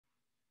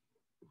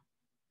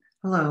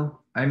Hello,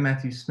 I'm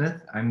Matthew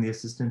Smith. I'm the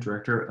Assistant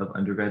Director of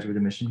Undergraduate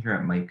Admission here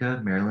at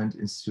MICA, Maryland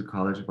Institute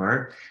College of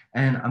Art,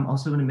 and I'm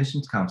also an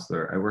admissions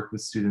counselor. I work with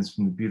students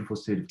from the beautiful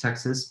state of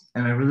Texas,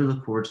 and I really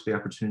look forward to the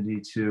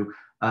opportunity to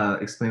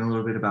explain a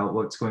little bit about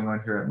what's going on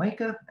here at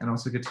MICA and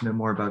also get to know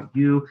more about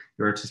you,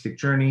 your artistic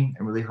journey,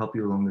 and really help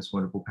you along this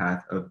wonderful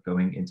path of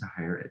going into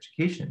higher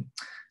education.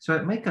 So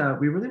at MICA,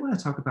 we really want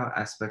to talk about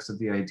aspects of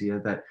the idea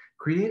that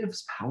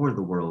creatives power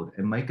the world,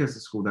 and MICA is a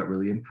school that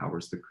really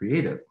empowers the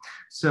creative.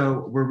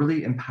 So we're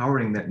really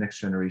empowering that next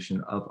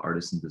generation of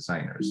artists and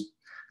designers.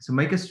 So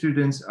MICA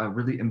students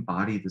really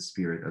embody the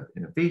spirit of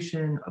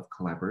innovation, of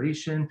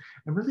collaboration,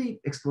 and really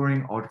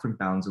exploring all different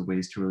bounds of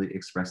ways to really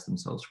express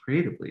themselves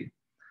creatively.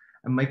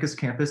 And MICA's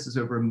campus is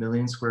over 1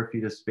 million square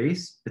feet of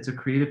space. It's a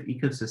creative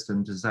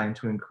ecosystem designed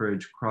to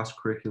encourage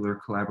cross-curricular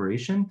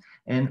collaboration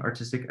and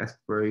artistic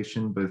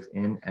exploration both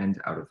in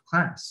and out of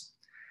class.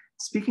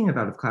 Speaking of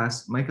out of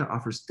class, MICA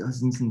offers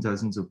dozens and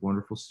dozens of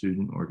wonderful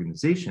student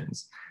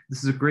organizations.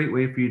 This is a great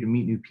way for you to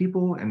meet new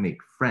people and make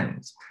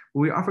friends. But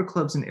we offer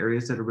clubs in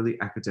areas that are really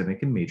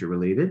academic and major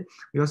related.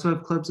 We also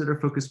have clubs that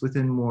are focused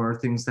within more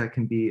things that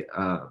can be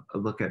a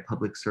look at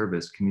public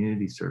service,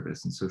 community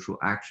service, and social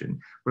action,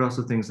 but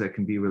also things that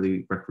can be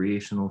really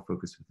recreational,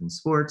 focused within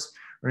sports,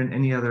 or in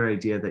any other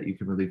idea that you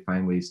can really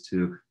find ways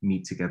to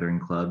meet together in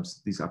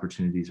clubs. These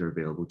opportunities are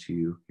available to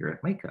you here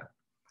at MICA.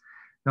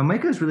 Now,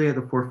 MICA is really at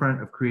the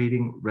forefront of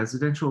creating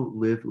residential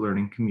live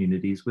learning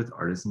communities with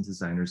artists and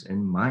designers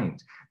in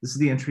mind. This is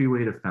the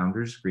entryway to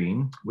Founders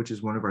Green, which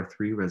is one of our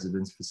 3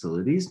 residence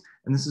facilities,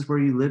 and this is where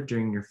you live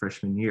during your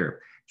freshman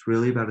year. It's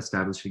really about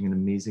establishing an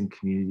amazing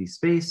community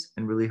space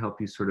and really help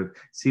you sort of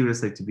see what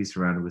it's like to be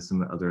surrounded with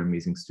some other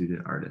amazing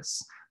student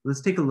artists.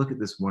 Let's take a look at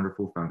this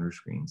wonderful Founders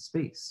Green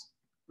space.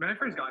 When I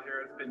first got here,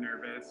 I was a bit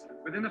nervous.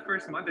 Within the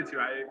first month or 2,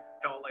 I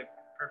felt like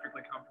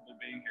perfectly comfortable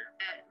being here.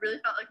 It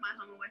really felt like my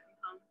home away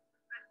from home.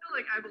 I feel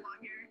like I belong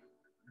here.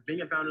 Being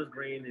at Founders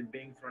Green and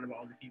being surrounded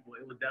by all the people,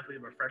 it was definitely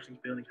a refreshing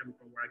feeling coming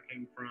from where I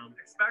came from.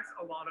 Expect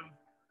a lot of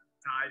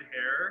dyed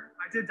hair.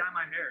 I did dye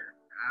my hair.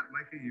 At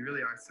MICA, you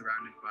really are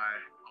surrounded by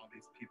all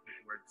these people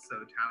who are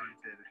so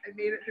talented. I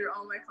made it through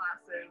all my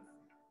classes,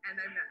 and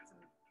I met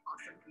some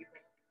awesome people.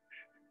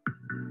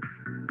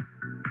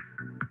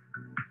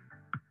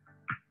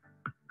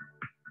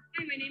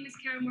 Hi, my name is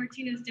Karen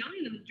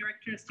Martinez-Deli, and I'm the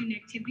Director of Student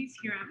Activities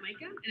here at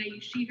MICA, and I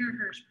use she, her,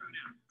 hers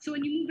pronoun. So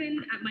when you move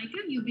in at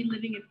MICA, you'll be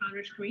living in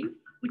Founders Green,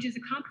 which is a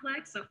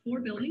complex of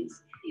 4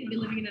 buildings. You'll be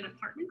living in an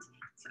apartment,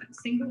 so a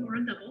single or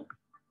a double.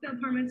 The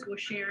apartments will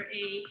share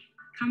a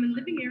common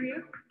living area,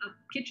 a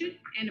kitchen,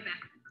 and a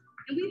bathroom.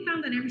 And we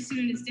found that every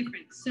student is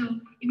different.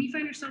 So if you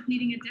find yourself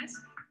needing a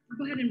desk,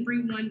 go ahead and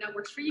bring one that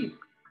works for you.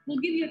 We'll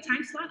give you a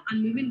time slot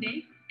on move-in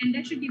day, and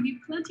that should give you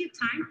plenty of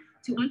time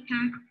to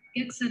unpack,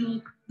 get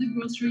settled, do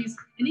groceries,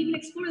 and even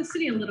explore the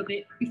city a little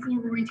bit before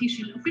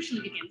orientation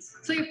officially begins.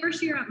 So your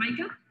first year at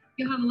MICA,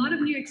 you'll have a lot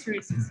of new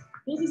experiences,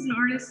 both as an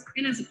artist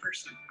and as a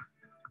person.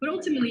 But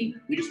ultimately,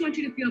 we just want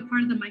you to feel a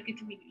part of the MICA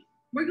community.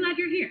 We're glad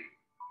you're here.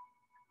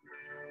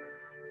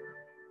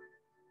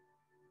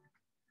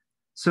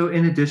 So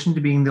in addition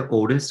to being the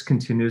oldest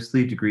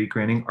continuously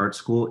degree-granting art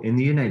school in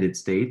the United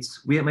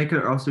States, we at MICA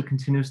are also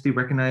continuously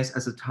recognized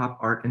as a top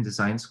art and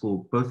design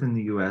school, both in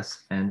the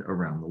US and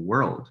around the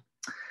world.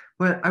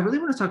 But I really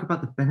want to talk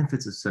about the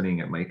benefits of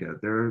studying at MICA.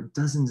 There are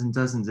dozens and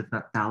dozens, if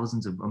not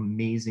thousands, of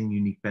amazing,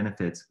 unique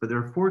benefits, but there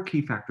are 4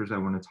 key factors I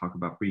want to talk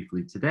about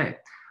briefly today.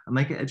 A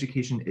MICA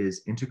education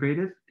is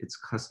integrative, it's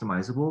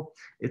customizable,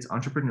 it's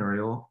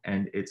entrepreneurial,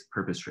 and it's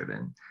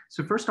purpose-driven.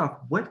 So first off,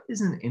 what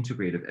is an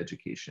integrative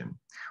education?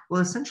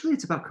 Well, essentially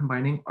it's about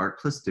combining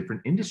art plus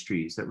different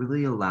industries that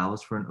really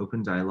allows for an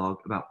open dialogue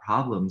about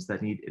problems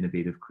that need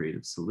innovative,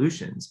 creative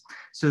solutions.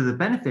 So the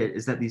benefit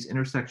is that these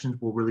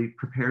intersections will really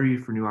prepare you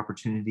for new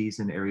opportunities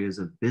in areas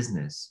of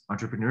business,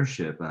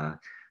 entrepreneurship,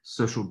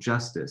 social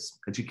justice,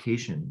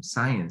 education,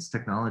 science,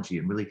 technology,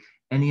 and really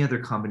any other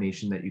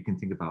combination that you can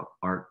think about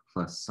art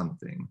plus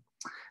something.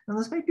 Now,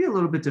 this might be a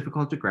little bit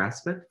difficult to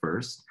grasp at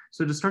first.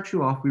 So to start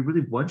you off, we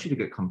really want you to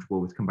get comfortable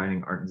with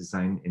combining art and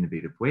design in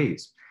innovative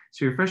ways.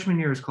 So your freshman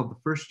year is called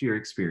the first year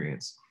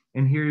experience.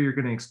 And here you're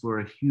going to explore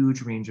a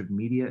huge range of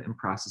media and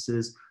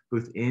processes,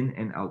 both in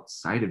and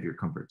outside of your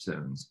comfort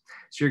zones.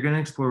 So you're going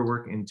to explore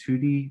work in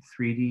 2D,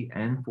 3D,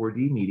 and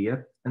 4D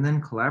media, and then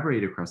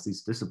collaborate across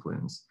these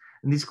disciplines.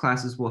 And these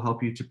classes will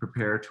help you to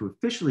prepare to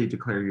officially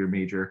declare your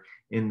major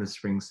in the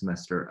spring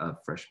semester of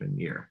freshman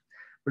year.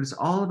 But it's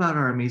all about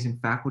our amazing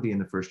faculty in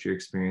the first year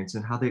experience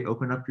and how they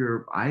open up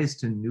your eyes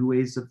to new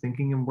ways of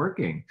thinking and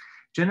working.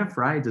 Jenna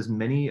Fry does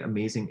many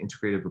amazing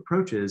integrative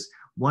approaches,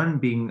 one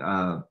being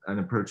an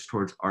approach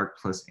towards art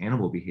plus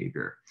animal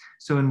behavior.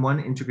 So in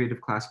one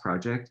integrative class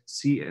project,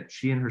 she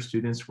and her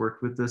students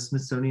worked with the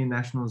Smithsonian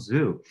National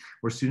Zoo,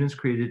 where students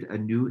created a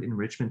new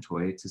enrichment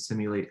toy to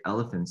simulate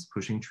elephants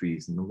pushing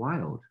trees in the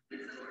wild.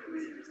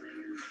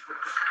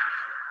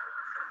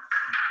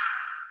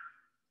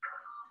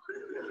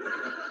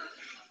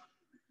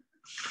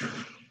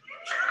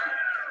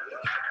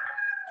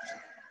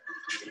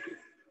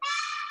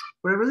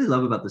 What I really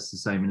love about this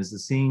assignment is the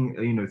seeing,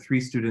 three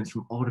students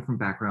from all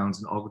different backgrounds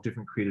and all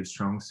different creative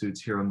strong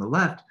suits here on the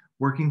left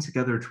working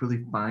together to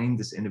really find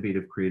this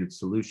innovative creative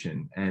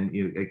solution. And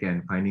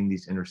again, finding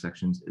these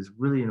intersections is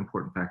really an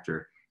important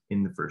factor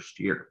in the first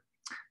year.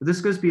 But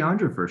this goes beyond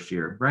your first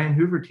year. Brian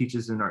Hoover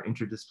teaches in our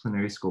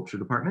interdisciplinary sculpture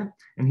department,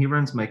 and he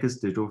runs MICA's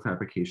digital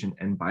fabrication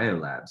and bio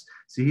labs.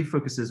 So he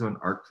focuses on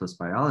art plus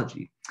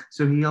biology.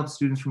 So he helps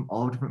students from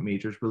all different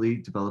majors really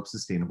develop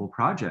sustainable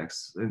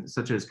projects,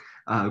 such as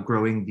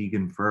growing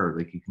vegan fur,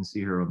 like you can see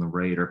here on the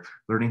right, or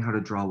learning how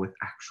to draw with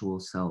actual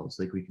cells,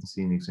 like we can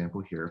see an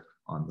example here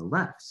on the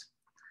left.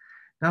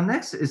 Now,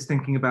 next is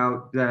thinking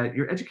about that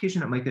your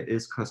education at MICA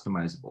is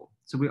customizable.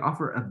 So we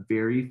offer a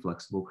very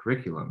flexible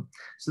curriculum.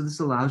 So this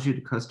allows you to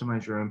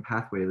customize your own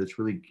pathway that's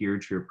really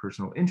geared to your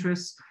personal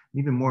interests,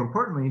 and even more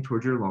importantly,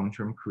 towards your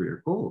long-term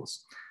career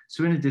goals.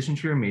 So in addition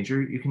to your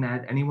major, you can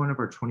add any one of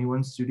our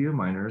 21 studio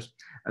minors,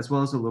 as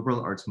well as a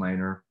liberal arts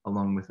minor,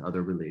 along with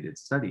other related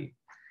study.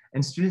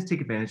 And students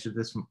take advantage of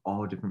this from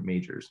all different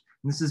majors.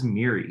 And this is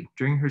Miri.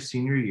 During her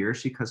senior year,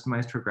 she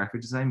customized her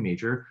graphic design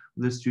major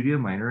with a studio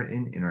minor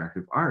in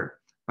interactive art.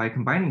 By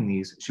combining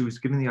these, she was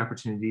given the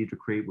opportunity to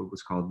create what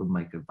was called the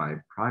MICA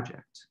Vibe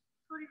Project.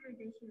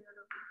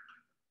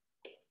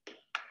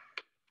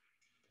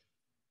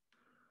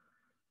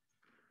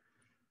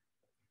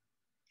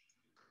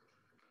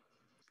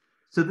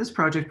 So this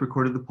project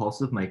recorded the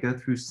pulse of MICA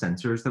through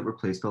sensors that were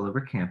placed all over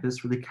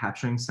campus, really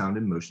capturing sound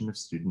and motion of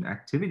student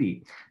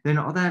activity. Then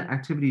all that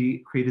activity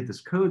created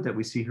this code that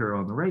we see here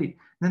on the right.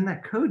 Then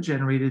that code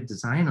generated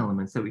design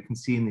elements that we can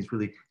see in these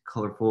really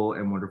colorful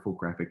and wonderful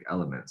graphic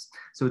elements.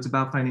 So it's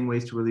about finding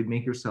ways to really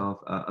make yourself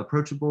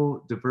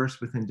approachable, diverse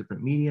within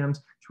different mediums,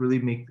 to really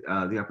make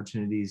the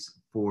opportunities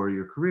for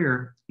your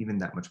career even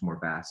that much more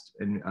vast.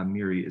 And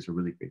Miri is a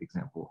really great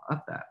example of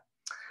that.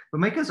 But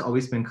MICA has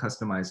always been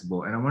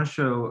customizable, and I want to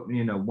show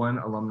one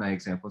alumni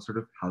example, sort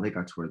of how they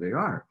got to where they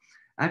are.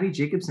 Abby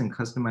Jacobson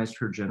customized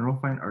her general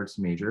fine arts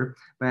major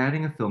by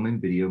adding a film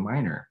and video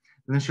minor.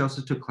 And then she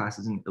also took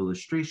classes in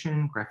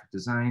illustration, graphic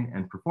design,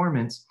 and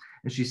performance,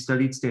 and she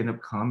studied stand-up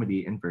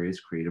comedy and various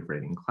creative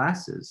writing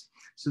classes.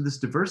 So this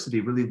diversity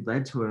really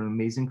led to an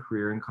amazing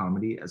career in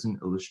comedy as an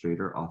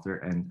illustrator, author,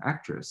 and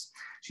actress.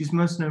 She's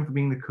most known for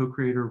being the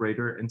co-creator,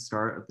 writer, and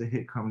star of the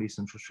hit Comedy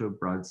Central show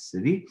Broad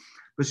City,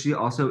 but she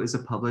also is a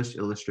published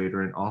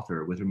illustrator and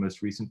author with her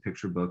most recent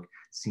picture book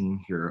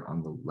seen here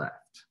on the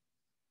left.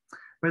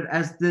 But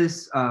as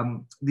these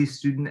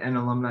student and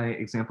alumni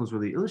examples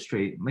really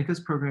illustrate,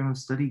 MICA's program of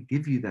study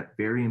give you that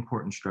very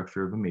important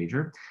structure of a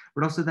major,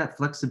 but also that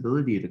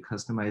flexibility to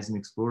customize and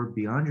explore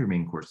beyond your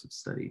main course of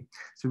study.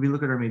 So if we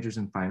look at our majors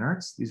in fine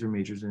arts, these are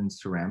majors in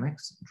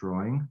ceramics,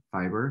 drawing,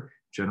 fiber,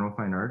 general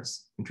fine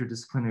arts,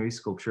 interdisciplinary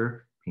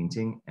sculpture,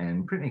 painting,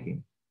 and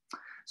printmaking.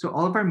 So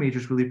all of our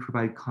majors really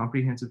provide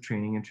comprehensive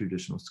training in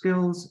traditional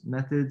skills,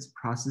 methods,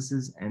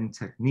 processes, and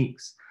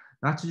techniques,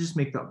 not to just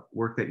make the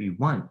work that you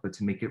want, but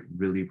to make it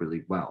really,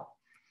 really well.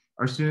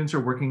 Our students are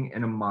working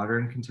in a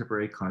modern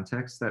contemporary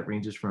context that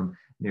ranges from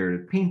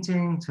narrative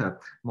painting to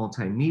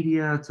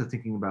multimedia to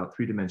thinking about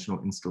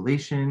three-dimensional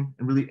installation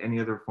and really any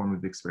other form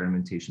of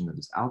experimentation that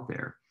is out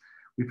there.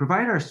 We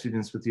provide our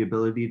students with the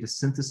ability to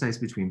synthesize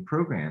between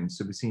programs.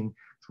 So we've seen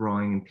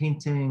drawing and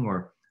painting,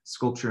 or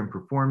sculpture and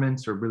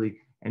performance, or really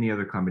any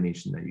other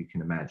combination that you can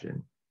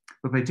imagine.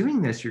 But by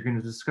doing this, you're going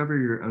to discover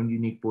your own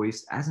unique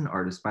voice as an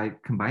artist by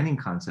combining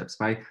concepts,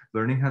 by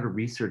learning how to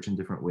research in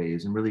different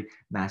ways, and really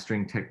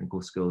mastering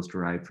technical skills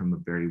derived from a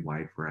very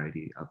wide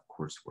variety of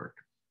coursework.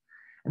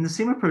 And the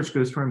same approach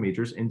goes for our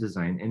majors in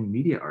design and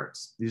media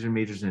arts. These are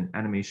majors in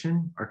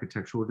animation,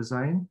 architectural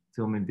design,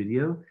 film and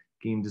video,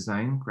 game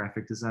design,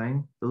 graphic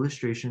design,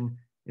 illustration,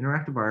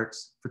 interactive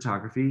arts,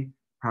 photography,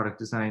 product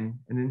design,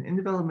 and an in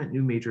development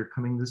new major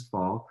coming this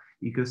fall,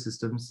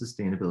 ecosystems,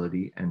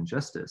 sustainability, and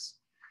justice.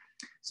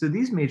 So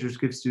these majors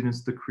give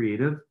students the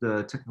creative,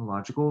 the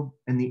technological,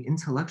 and the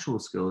intellectual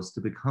skills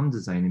to become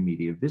design and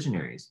media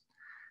visionaries.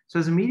 So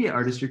as a media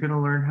artist, you're going to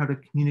learn how to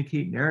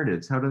communicate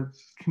narratives, how to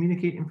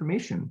communicate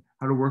information,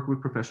 how to work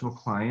with professional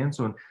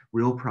clients on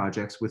real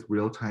projects with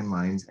real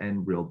timelines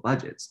and real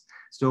budgets.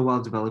 Still,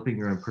 while developing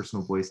your own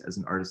personal voice as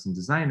an artist and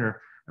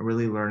designer, and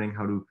really learning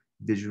how to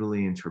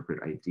visually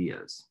interpret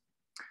ideas.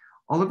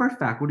 All of our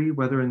faculty,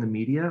 whether in the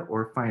media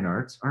or fine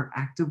arts, are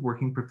active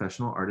working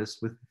professional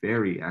artists with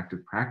very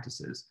active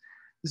practices.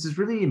 This is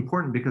really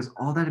important because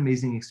all that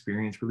amazing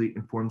experience really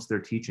informs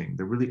their teaching.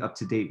 They're really up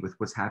to date with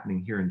what's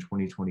happening here in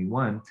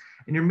 2021,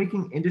 and you're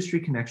making industry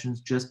connections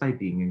just by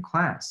being in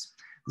class.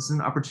 This is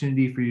an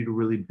opportunity for you to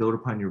really build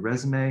upon your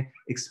resume,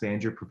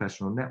 expand your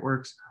professional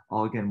networks,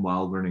 all again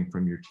while learning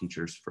from your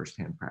teachers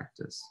firsthand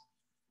practice.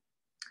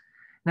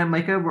 Now, at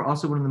MICA, we're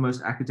also one of the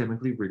most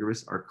academically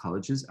rigorous art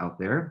colleges out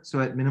there.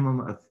 So at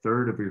minimum, a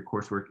third of your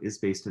coursework is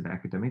based in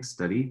academic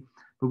study,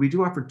 but we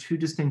do offer two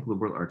distinct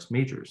liberal arts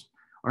majors.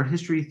 Art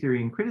history,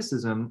 theory, and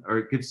criticism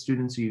gives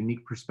students a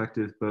unique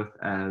perspective both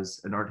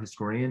as an art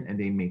historian and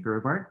a maker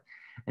of art.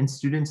 And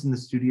students in the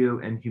studio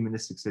and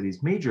humanistic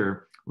studies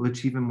major will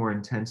achieve a more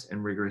intense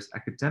and rigorous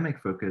academic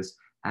focus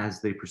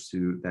as they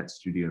pursue that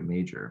studio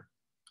major.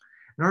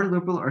 And our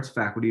liberal arts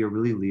faculty are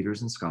really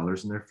leaders and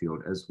scholars in their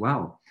field as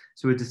well.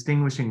 So a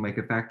distinguishing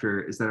MICA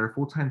factor is that our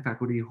full-time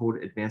faculty hold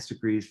advanced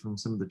degrees from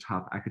some of the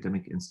top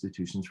academic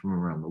institutions from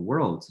around the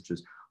world, such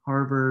as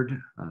Harvard,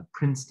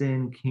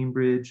 Princeton,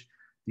 Cambridge,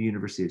 the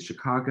University of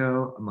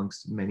Chicago,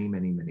 amongst many,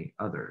 many, many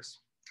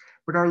others.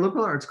 But our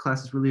liberal arts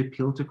classes really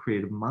appeal to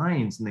creative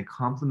minds, and they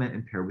complement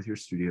and pair with your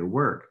studio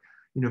work.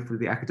 You know, for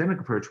the academic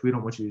approach, we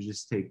don't want you to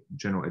just take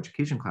general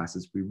education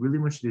classes. We really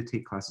want you to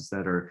take classes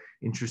that are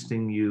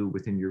interesting you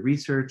within your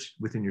research,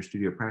 within your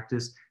studio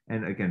practice,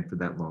 and again, for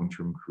that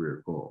long-term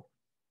career goal.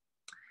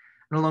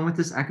 And along with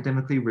this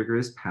academically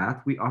rigorous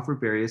path, we offer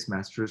various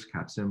master's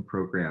capstone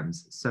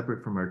programs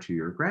separate from our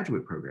two-year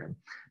graduate program.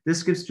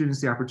 This gives students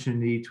the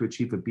opportunity to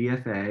achieve a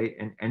BFA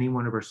in any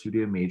one of our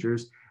studio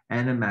majors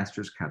and a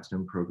master's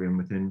capstone program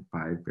within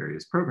 5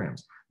 various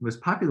programs. The most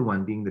popular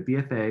one being the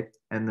BFA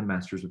and the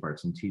Master's of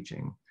Arts in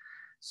Teaching.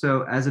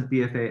 So as a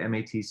BFA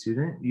MAT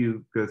student,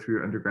 you go through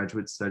your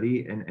undergraduate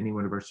study in any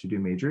one of our studio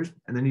majors,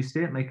 and then you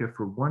stay at MICA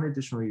for 1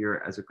 additional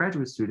year as a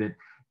graduate student,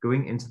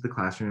 going into the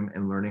classroom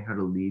and learning how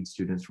to lead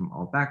students from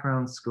all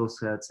backgrounds, skill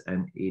sets,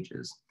 and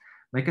ages.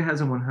 MICA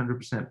has a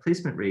 100%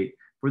 placement rate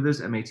for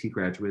those MAT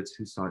graduates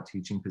who sought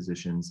teaching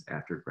positions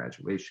after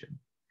graduation.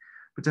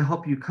 But to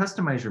help you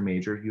customize your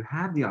major, you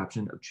have the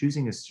option of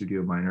choosing a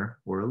studio minor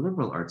or a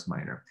liberal arts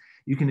minor.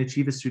 You can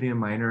achieve a studio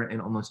minor in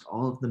almost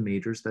all of the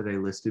majors that I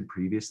listed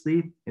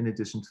previously, in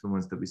addition to the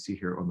ones that we see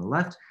here on the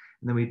left.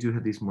 And then we do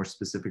have these more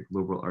specific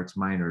liberal arts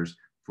minors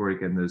for,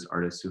 again, those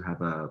artists who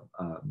have a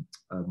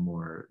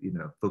more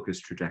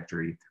focused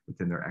trajectory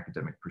within their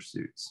academic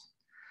pursuits.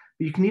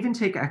 But you can even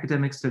take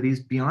academic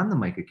studies beyond the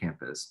MICA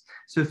campus.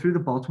 So through the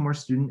Baltimore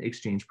Student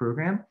Exchange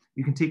Program,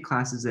 you can take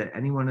classes at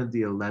any one of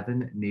the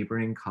 11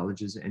 neighboring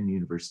colleges and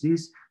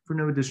universities for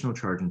no additional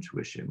charge and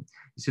tuition.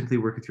 You simply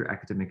work with your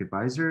academic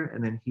advisor,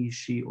 and then he,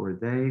 she, or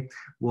they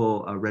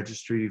will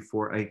register you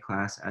for a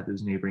class at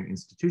those neighboring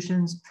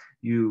institutions.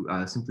 You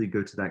simply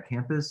go to that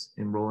campus,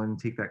 enroll and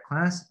take that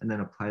class, and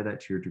then apply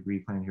that to your degree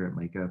plan here at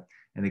MICA.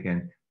 And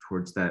again,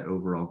 towards that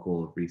overall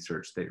goal of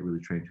research that you're really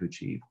trying to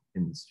achieve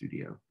in the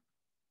studio.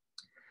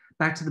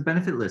 Back to the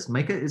benefit list,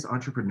 MICA is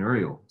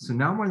entrepreneurial. So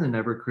now more than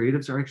ever,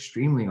 creatives are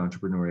extremely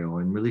entrepreneurial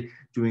and really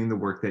doing the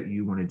work that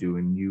you want to do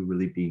and you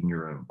really being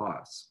your own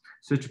boss.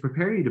 So to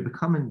prepare you to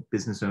become a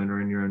business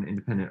owner and your own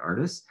independent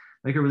artist,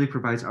 MICA really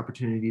provides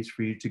opportunities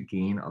for you to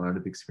gain a lot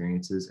of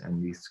experiences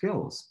and these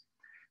skills.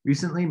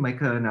 Recently,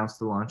 MICA announced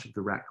the launch of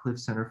the Ratcliffe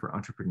Center for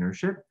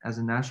Entrepreneurship as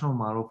a national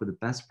model for the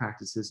best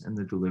practices in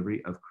the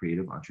delivery of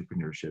creative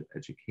entrepreneurship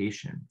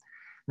education.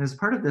 And as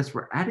part of this,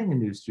 we're adding a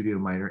new studio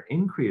minor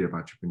in creative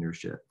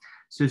entrepreneurship.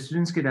 So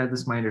students could add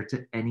this minor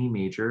to any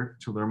major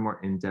to learn more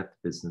in-depth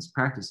business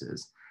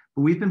practices.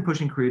 But we've been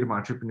pushing creative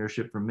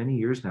entrepreneurship for many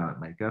years now at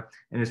MICA,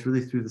 and it's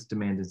really through this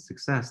demand and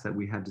success that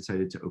we have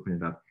decided to open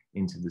it up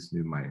into this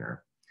new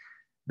minor.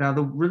 Now,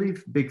 the really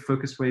big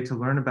focus way to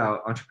learn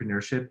about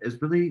entrepreneurship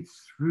is really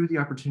through the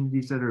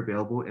opportunities that are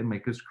available in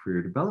MICA's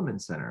Career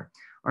Development Center.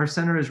 Our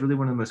center is really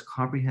one of the most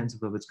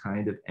comprehensive of its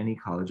kind of any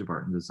College of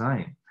Art and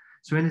Design.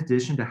 So in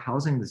addition to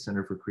housing the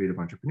Center for Creative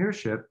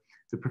Entrepreneurship,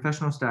 the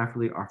professional staff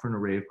really offer an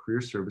array of career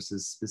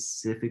services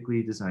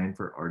specifically designed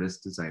for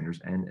artists, designers,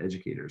 and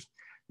educators.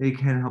 They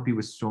can help you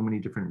with so many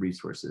different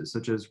resources,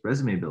 such as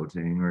resume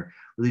building or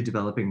really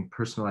developing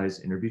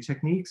personalized interview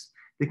techniques.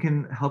 They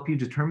can help you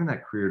determine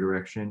that career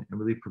direction and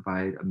really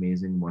provide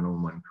amazing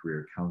one-on-one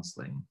career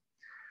counseling.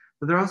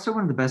 But they're also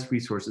one of the best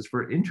resources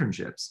for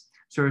internships.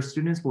 So our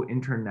students will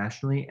intern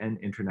nationally and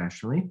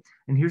internationally.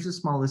 And here's a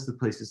small list of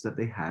places that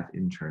they have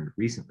interned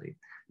recently.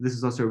 This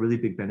is also a really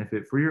big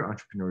benefit for your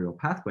entrepreneurial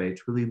pathway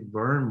to really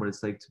learn what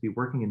it's like to be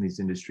working in these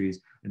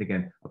industries. And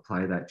again,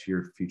 apply that to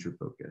your future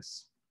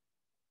focus.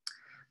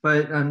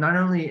 But not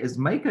only is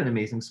MICA an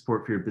amazing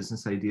support for your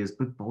business ideas,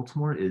 but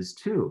Baltimore is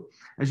too.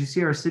 As you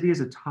see, our city is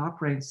a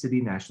top-ranked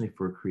city nationally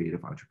for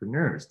creative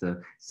entrepreneurs,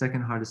 the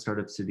second hottest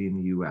startup city in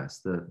the US,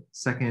 the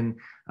second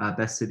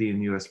best city in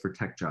the US for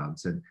tech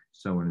jobs, and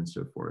so on and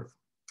so forth.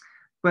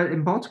 But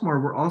in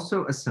Baltimore, we're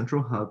also a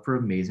central hub for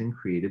amazing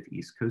creative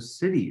East Coast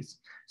cities.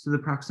 So the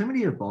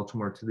proximity of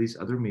Baltimore to these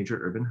other major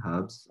urban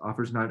hubs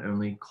offers not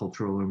only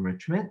cultural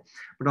enrichment,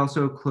 but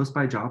also close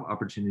by job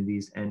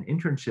opportunities and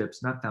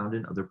internships not found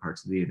in other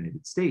parts of the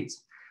United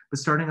States. But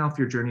starting off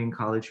your journey in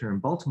college here in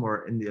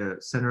Baltimore in the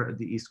center of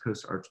the East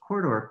Coast Arts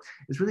Corridor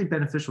is really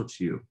beneficial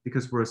to you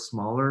because we're a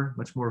smaller,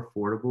 much more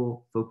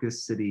affordable,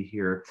 focused city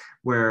here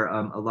where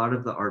a lot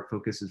of the art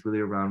focus is really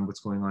around what's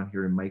going on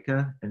here in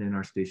MICA and in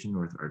our Station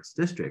North Arts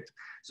District.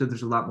 So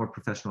there's a lot more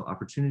professional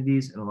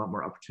opportunities and a lot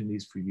more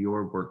opportunities for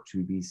your work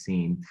to be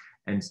seen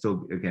and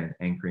still, again,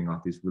 anchoring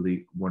off these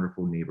really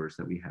wonderful neighbors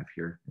that we have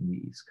here in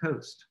the East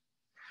Coast.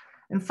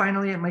 And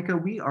finally, at MICA,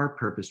 we are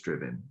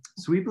purpose-driven.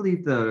 So we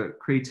believe the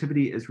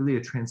creativity is really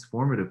a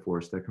transformative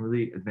force that can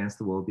really advance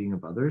the well-being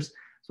of others,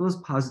 as well as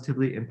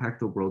positively impact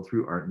the world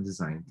through art and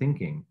design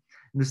thinking.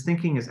 And this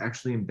thinking is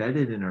actually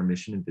embedded in our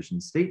mission and vision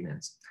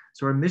statements.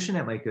 So our mission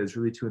at MICA is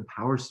really to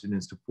empower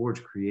students to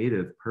forge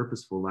creative,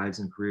 purposeful lives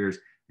and careers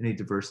in a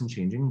diverse and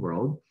changing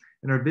world.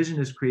 And our vision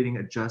is creating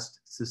a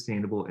just,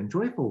 sustainable, and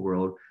joyful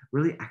world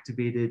really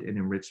activated and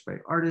enriched by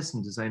artists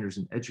and designers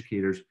and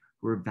educators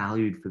who are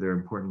valued for their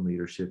important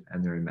leadership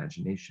and their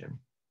imagination.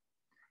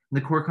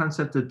 And the core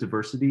concept of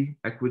diversity,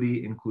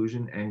 equity,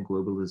 inclusion, and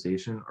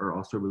globalization are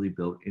also really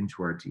built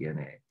into our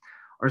DNA.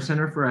 Our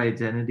Center for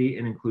Identity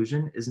and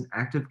Inclusion is an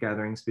active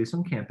gathering space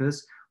on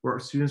campus where our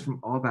students from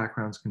all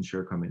backgrounds can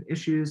share common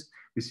issues,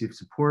 receive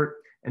support,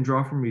 and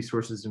draw from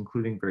resources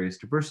including various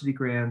diversity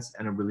grants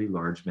and a really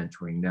large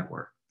mentoring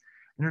network.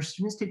 And our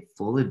students take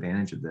full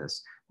advantage of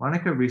this.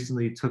 Monica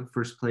recently took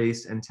first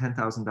place and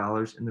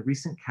 $10,000 in the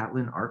recent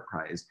Catlin Art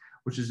Prize,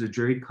 which is a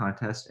juried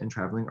contest and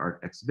traveling art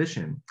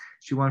exhibition.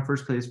 She won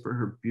first place for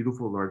her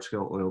beautiful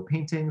large-scale oil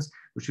paintings,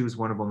 which she was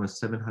one of almost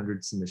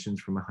 700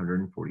 submissions from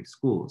 140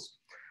 schools.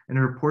 And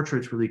her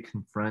portraits really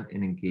confront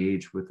and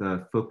engage with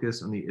a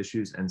focus on the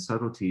issues and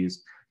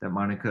subtleties that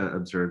Monica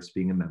observes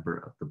being a member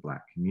of the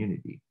Black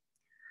community.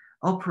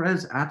 El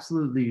Perez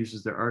absolutely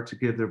uses their art to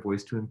give their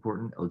voice to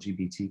important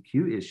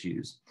LGBTQ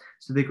issues.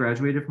 So they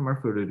graduated from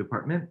our photo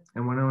department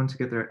and went on to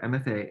get their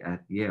MFA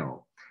at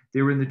Yale.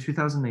 They were in the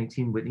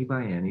 2019 Whitney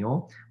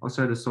Biennial,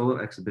 also had a solo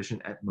exhibition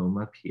at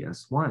MoMA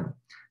PS1.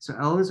 So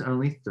Elle is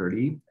only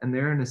 30, and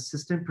they're an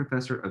assistant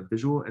professor of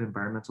visual and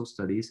environmental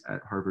studies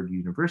at Harvard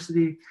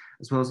University,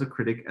 as well as a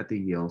critic at the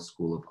Yale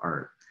School of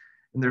Art.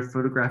 And their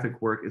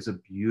photographic work is a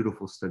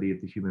beautiful study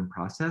of the human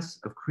process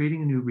of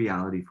creating a new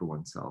reality for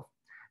oneself.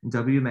 And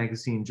W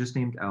Magazine just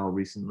named Elle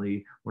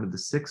recently one of the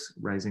 6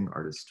 rising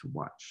artists to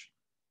watch.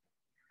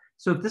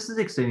 So if this is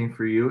exciting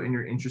for you and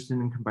you're interested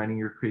in combining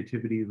your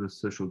creativity with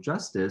social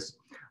justice,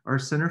 our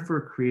Center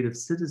for Creative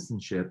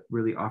Citizenship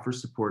really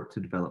offers support to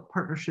develop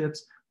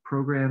partnerships,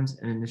 programs,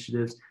 and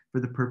initiatives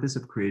for the purpose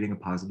of creating a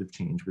positive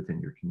change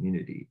within your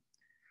community.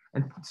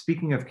 And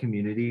speaking of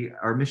community,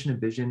 our mission and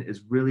vision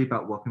is really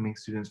about welcoming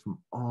students from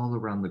all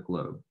around the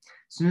globe.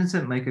 Students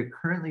at MICA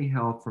currently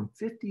hail from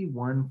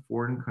 51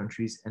 foreign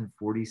countries and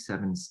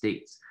 47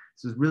 states.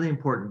 This is really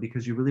important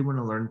because you really want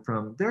to learn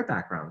from their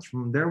backgrounds,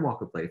 from their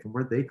walk of life and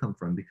where they come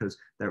from, because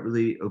that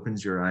really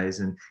opens your eyes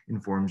and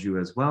informs you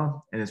as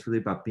well. And it's really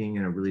about being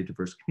in a really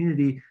diverse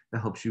community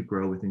that helps you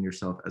grow within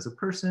yourself as a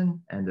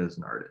person and as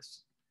an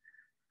artist.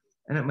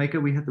 And at MICA,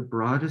 we have the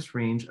broadest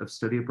range of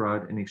study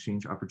abroad and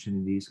exchange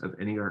opportunities of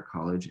any art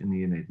college in the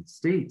United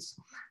States.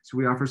 So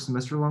we offer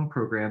semester-long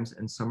programs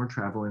and summer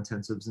travel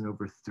intensives in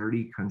over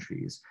 30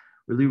 countries,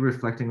 really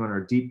reflecting on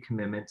our deep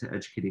commitment to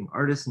educating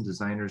artists and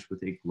designers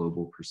with a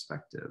global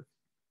perspective.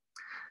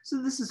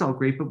 So this is all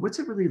great, but what's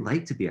it really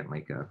like to be at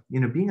MICA?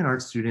 You know, being an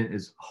art student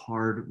is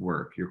hard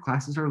work. Your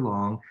classes are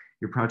long,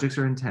 your projects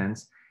are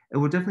intense. It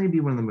will definitely be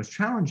one of the most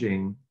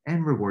challenging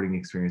and rewarding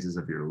experiences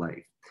of your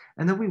life.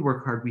 And though we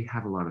work hard, we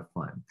have a lot of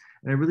fun.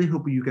 And I really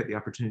hope you get the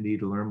opportunity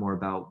to learn more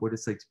about what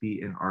it's like to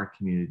be in our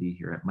community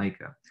here at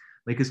MICA.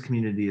 MICA's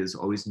community is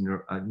always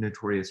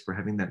notorious for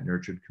having that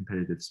nurtured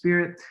competitive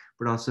spirit,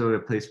 but also a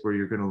place where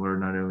you're going to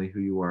learn not only who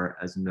you are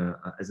as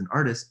an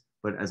artist,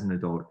 but as an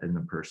adult and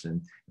a person.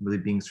 And really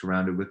being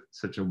surrounded with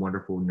such a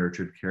wonderful,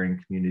 nurtured,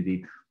 caring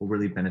community will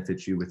really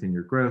benefit you within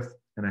your growth.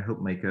 And I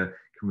hope MICA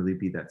can really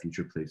be that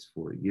future place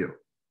for you.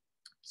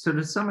 So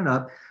to sum it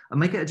up,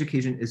 MICA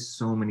education is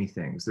so many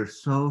things.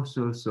 There's so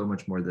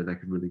much more that I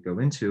could really go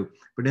into,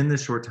 but in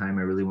this short time,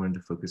 I really wanted to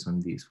focus on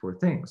these 4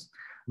 things.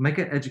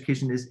 MICA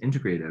education is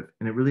integrative,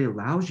 and it really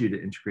allows you to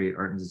integrate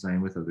art and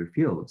design with other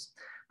fields,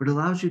 but it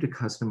allows you to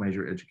customize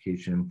your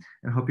education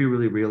and help you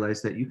really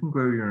realize that you can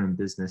grow your own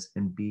business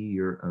and be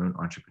your own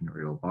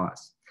entrepreneurial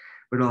boss.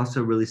 But it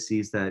also really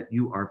sees that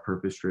you are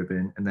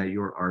purpose-driven and that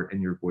your art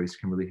and your voice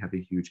can really have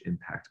a huge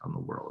impact on the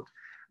world.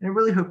 And I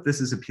really hope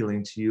this is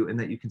appealing to you and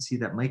that you can see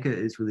that MICA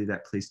is really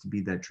that place to be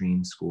that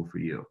dream school for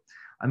you.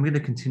 I'm going to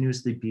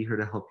continuously be here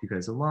to help you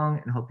guys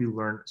along and help you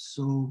learn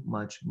so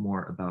much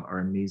more about our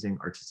amazing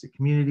artistic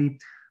community,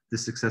 the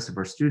success of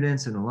our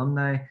students and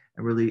alumni,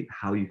 and really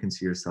how you can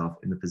see yourself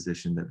in the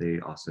position that they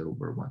also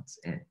were once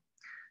in.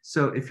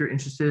 So if you're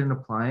interested in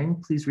applying,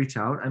 please reach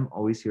out. I'm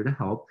always here to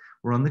help.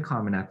 We're on the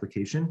Common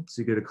application.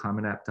 So you go to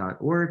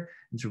commonapp.org.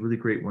 It's a really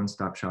great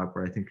one-stop shop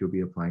where I think you'll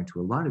be applying to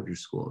a lot of your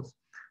schools.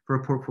 For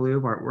a portfolio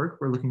of artwork,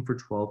 we're looking for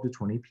 12 to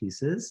 20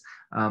 pieces,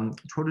 12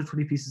 to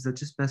 20 pieces that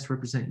just best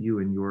represent you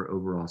and your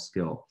overall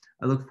skill.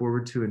 I look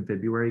forward to in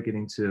February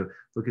getting to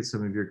look at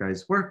some of your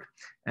guys' work.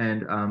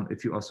 And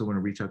if you also want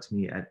to reach out to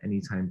me at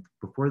any time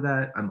before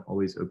that, I'm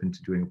always open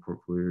to doing a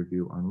portfolio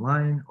review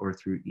online or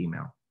through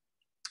email.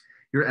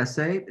 Your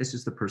essay is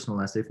just a personal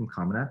essay from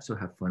Common App, so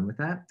have fun with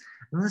that.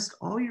 And list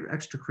all your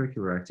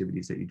extracurricular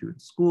activities that you do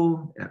at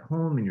school, at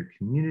home, in your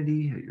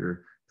community, at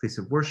your place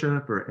of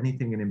worship, or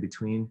anything in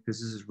between, because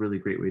this is a really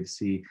great way to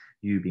see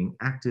you being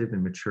active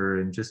and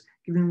mature and just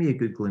giving me a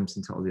good glimpse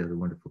into all the other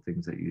wonderful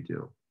things that you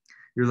do.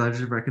 Your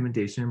letters of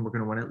recommendation, we're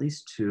going to want at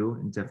least 2,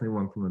 and definitely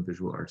one from a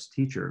visual arts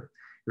teacher.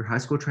 Your high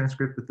school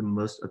transcript with the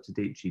most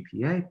up-to-date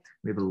GPA.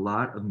 We have a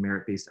lot of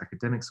merit-based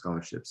academic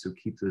scholarships, so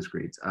keep those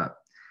grades up.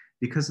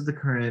 Because of the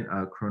current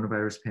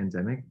coronavirus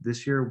pandemic,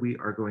 this year we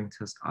are going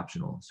test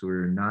optional. So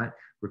we're not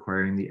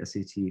requiring the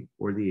SAT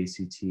or the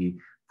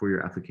ACT for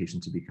your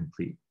application to be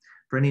complete.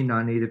 For any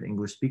non-native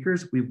English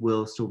speakers, we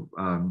will still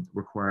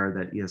require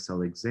that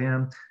ESL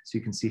exam. So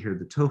you can see here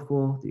the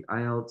TOEFL, the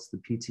IELTS, the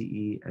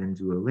PTE, and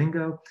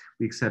Duolingo.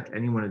 We accept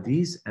any one of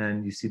these,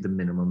 and you see the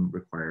minimum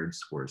required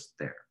scores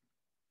there.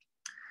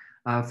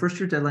 First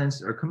year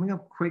deadlines are coming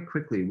up quite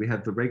quickly. We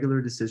have the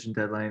regular decision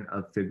deadline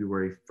of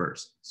February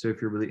 1st. So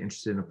if you're really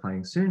interested in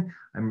applying soon,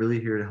 I'm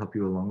really here to help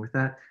you along with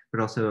that, but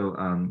also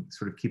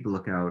sort of keep a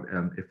lookout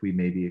if we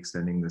may be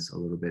extending this a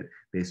little bit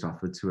based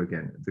off of,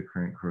 again, the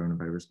current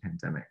coronavirus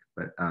pandemic.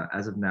 But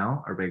as of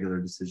now, our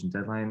regular decision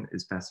deadline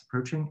is fast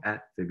approaching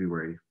at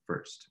February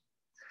 1st.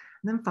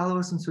 And then follow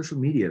us on social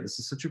media. This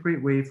is such a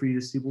great way for you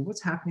to see, well,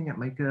 what's happening at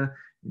MICA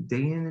day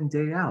in and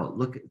day out.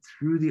 Look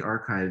through the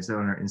archives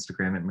on our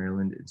Instagram at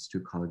Maryland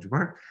Institute College of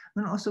Art.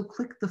 And then also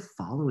click the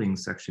following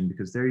section,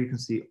 because there you can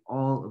see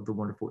all of the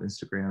wonderful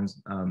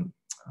Instagrams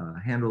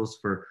handles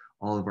for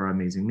all of our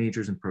amazing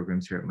majors and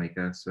programs here at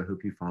MICA. So I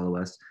hope you follow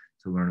us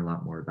to learn a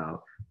lot more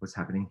about what's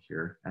happening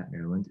here at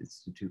Maryland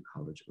Institute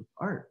College of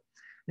Art.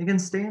 And again,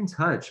 stay in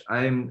touch.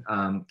 I'm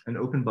an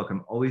open book.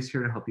 I'm always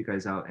here to help you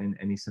guys out in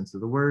any sense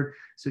of the word.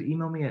 So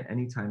email me at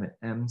any time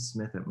at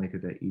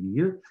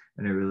msmith@mica.edu.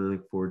 And I really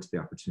look forward to the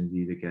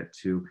opportunity to get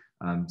to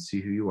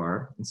see who you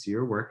are and see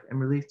your work and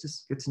really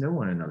just get to know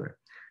one another.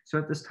 So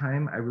at this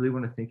time, I really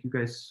want to thank you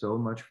guys so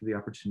much for the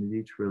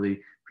opportunity to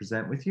really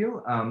present with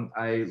you.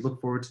 I look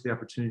forward to the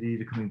opportunity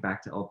to coming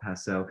back to El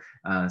Paso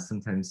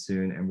sometime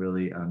soon and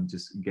really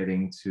just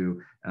getting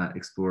to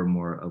explore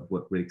more of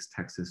what makes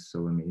Texas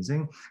so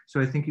amazing.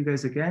 So I thank you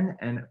guys again,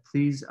 and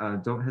please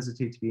don't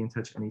hesitate to be in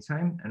touch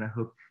anytime. And I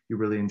hope you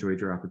really enjoyed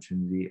your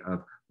opportunity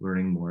of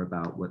learning more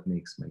about what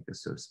makes MICA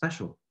so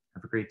special.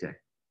 Have a great day.